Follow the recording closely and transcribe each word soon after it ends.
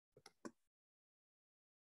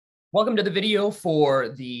Welcome to the video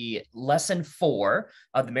for the lesson 4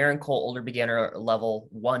 of the Mayron Older Beginner Level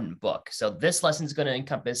 1 book. So this lesson is going to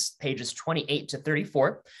encompass pages 28 to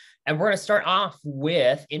 34. And we're going to start off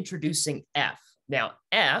with introducing F. Now,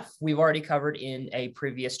 F, we've already covered in a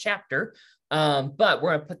previous chapter, but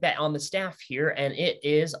we're going to put that on the staff here, and it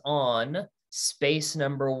is on space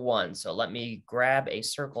number 1. So let me grab a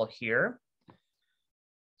circle here.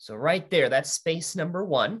 So right there, that's space number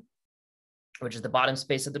 1, which is the bottom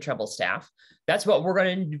space of the treble staff. That's what we're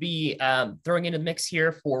going to be throwing into the mix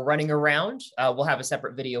here for running around. We'll have a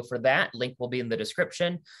separate video for that. Link will be in the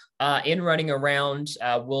description. In running around,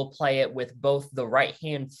 we'll play it with both the right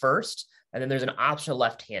hand first, and then there's an optional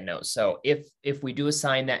left hand note. So if we do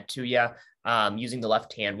assign that to you using the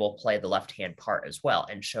left hand, we'll play the left hand part as well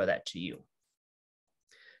and show that to you.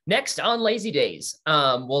 Next, on lazy days,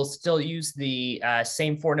 we'll still use the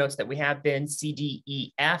same 4 notes that we have been, C, D,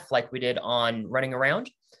 E, F, like we did on running around.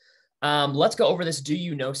 Let's go over this do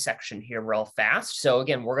you know section here real fast. So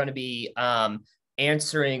again, we're going to be putting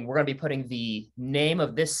the name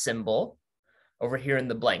of this symbol over here in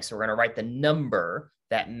the blank. So we're going to write the number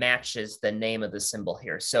that matches the name of the symbol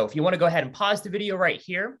here. So if you want to go ahead and pause the video right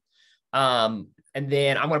here, and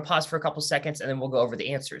then I'm going to pause for a couple seconds, and then we'll go over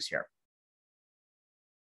the answers here.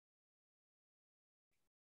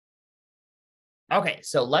 Okay,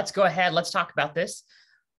 so let's go ahead. Let's talk about this.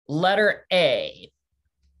 Letter A.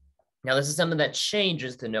 Now, this is something that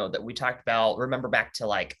changes the note that we talked about. Remember back to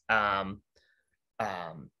like not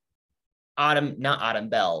autumn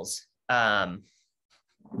bells. I'm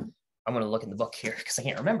going to look in the book here because I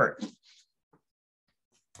can't remember.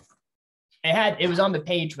 It was on the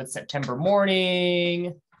page with September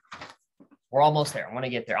morning. We're almost there. I want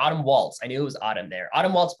to get there. Autumn waltz. I knew it was autumn there.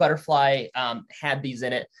 Autumn waltz butterfly had these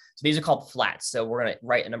in it. So these are called flats. So we're going to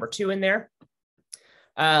write a number 2 in there.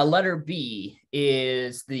 Letter B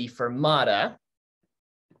is the fermata.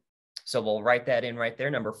 So we'll write that in right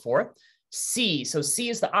there, number 4. C. So C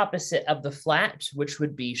is the opposite of the flat, which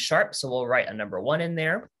would be sharp. So we'll write a number 1 in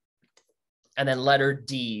there. And then letter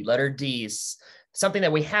D. Letter D is something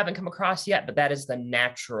that we haven't come across yet, but that is the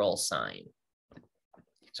natural sign.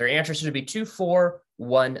 So your answer should be 2, 4,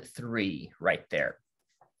 1, 3 right there.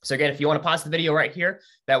 So again, if you want to pause the video right here,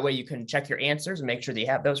 that way you can check your answers and make sure that you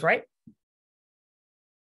have those right.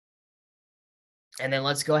 And then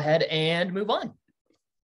let's go ahead and move on.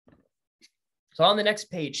 So on the next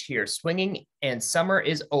page here, swinging and summer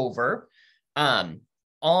is over.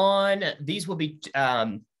 These will be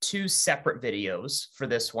 2 separate videos for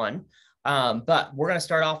this one. But we're going to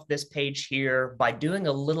start off this page here by doing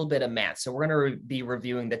a little bit of math. So we're going to be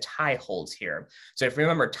reviewing the tie holds here. So if you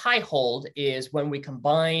remember, tie hold is when we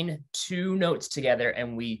combine 2 notes together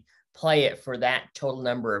and we play it for that total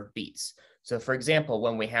number of beats. So for example,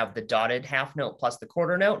 when we have the dotted half note plus the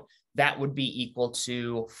quarter note, that would be equal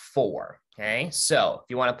to 4. Okay, so if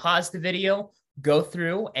you want to pause the video, go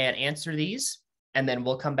through and answer these, and then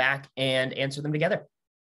we'll come back and answer them together.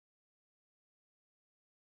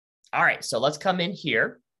 All right, so let's come in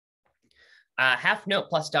here. Half note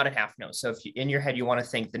plus dotted half note. So if in your head you want to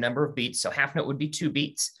think the number of beats, so half note would be 2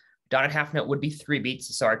 beats, dotted half note would be 3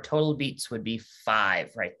 beats. So our total beats would be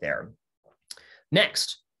 5 right there.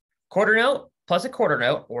 Next, quarter note plus a quarter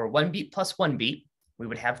note, or 1 beat plus 1 beat, we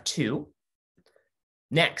would have 2.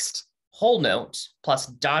 Next, whole note plus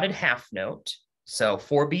dotted half note. So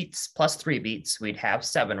 4 beats plus 3 beats, we'd have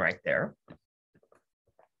 7 right there.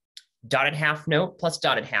 Dotted half note plus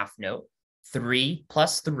dotted half note, 3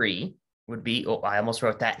 plus 3 would be, oh, I almost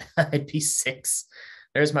wrote that. It'd be 6.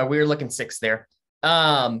 There's my weird looking 6 there.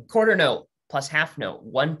 Quarter note plus half note,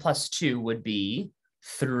 1 plus 2 would be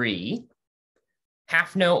 3.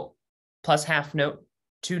 Half note plus half note,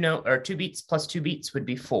 2 beats plus 2 beats would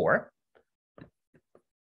be 4.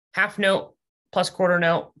 Half note plus quarter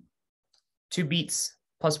note, 2 beats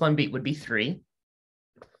plus 1 beat would be 3.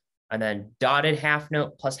 And then dotted half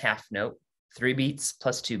note plus half note, 3 beats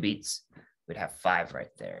plus 2 beats, we'd have 5 right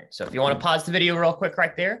there. So if you want to pause the video real quick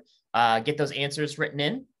right there, get those answers written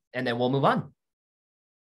in, and then we'll move on.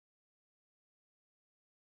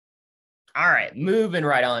 All right, moving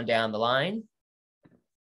right on down the line.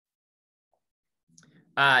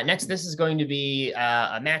 Next, this is going to be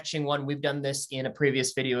a matching one. We've done this in a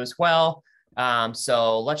previous video as well.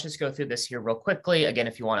 So let's just go through this here real quickly. Again,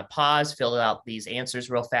 if you want to pause, fill out these answers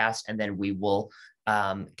real fast, and then we will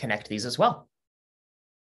connect these as well.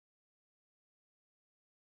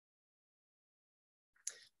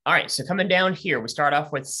 All right, so coming down here, we start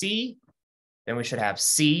off with C, then we should have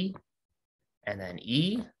C, and then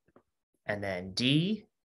E, and then D,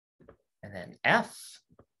 and then F,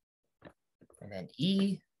 and then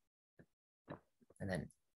E, and then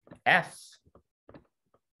F,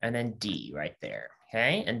 and then D right there.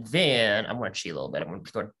 Okay, and then I'm going to cheat a little bit. I'm going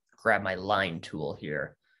to go grab my line tool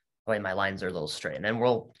here. Oh, wait, my lines are a little straight. And then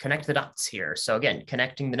we'll connect the dots here. So again,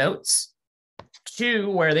 connecting the notes to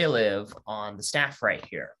where they live on the staff right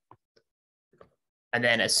here. And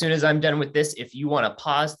then as soon as I'm done with this, if you want to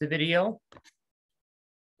pause the video,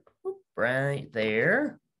 right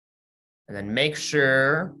there, and then make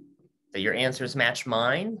sure that your answers match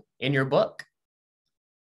mine in your book.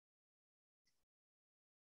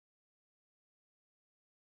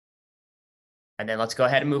 And then let's go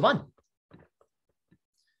ahead and move on.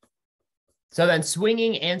 So then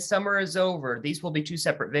swinging and summer is over. These will be two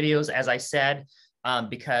separate videos, as I said,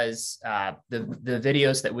 because the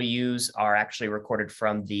videos that we use are actually recorded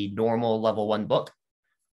from the normal level 1 book.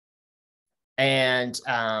 And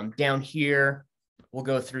down here, we'll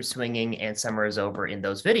go through swinging and summer is over in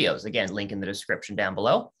those videos. Again, link in the description down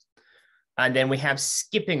below. And then we have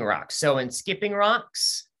skipping rocks. So in skipping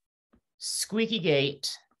rocks, squeaky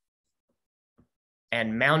gate,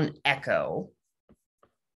 and mountain echo,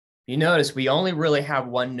 you notice we only really have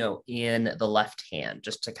one note in the left hand,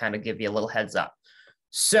 just to kind of give you a little heads up.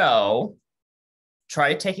 So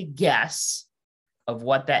try to take a guess of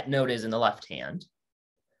what that note is in the left hand,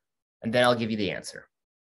 and then I'll give you the answer.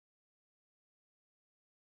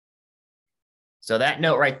 So that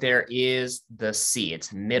note right there is the C.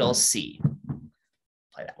 It's middle C.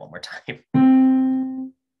 Play that one more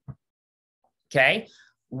time. Okay.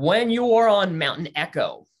 When you're on mountain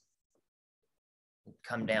echo,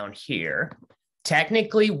 come down here.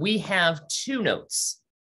 Technically, we have two notes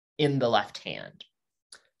in the left hand.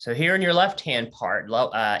 So here in your left hand part,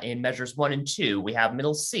 in measures 1 and 2, we have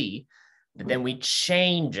middle C, but then we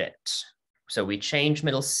change it. So we change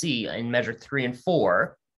middle C in measure 3 and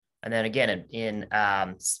 4, and then again in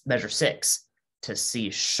measure 6 to C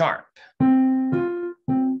sharp.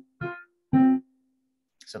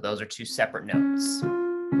 So those are two separate notes.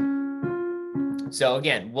 So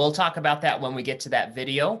again, we'll talk about that when we get to that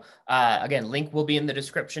video. Again, link will be in the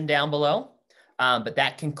description down below. But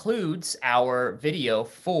that concludes our video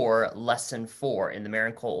for lesson 4 in the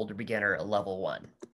Mayron Older Beginner level 1.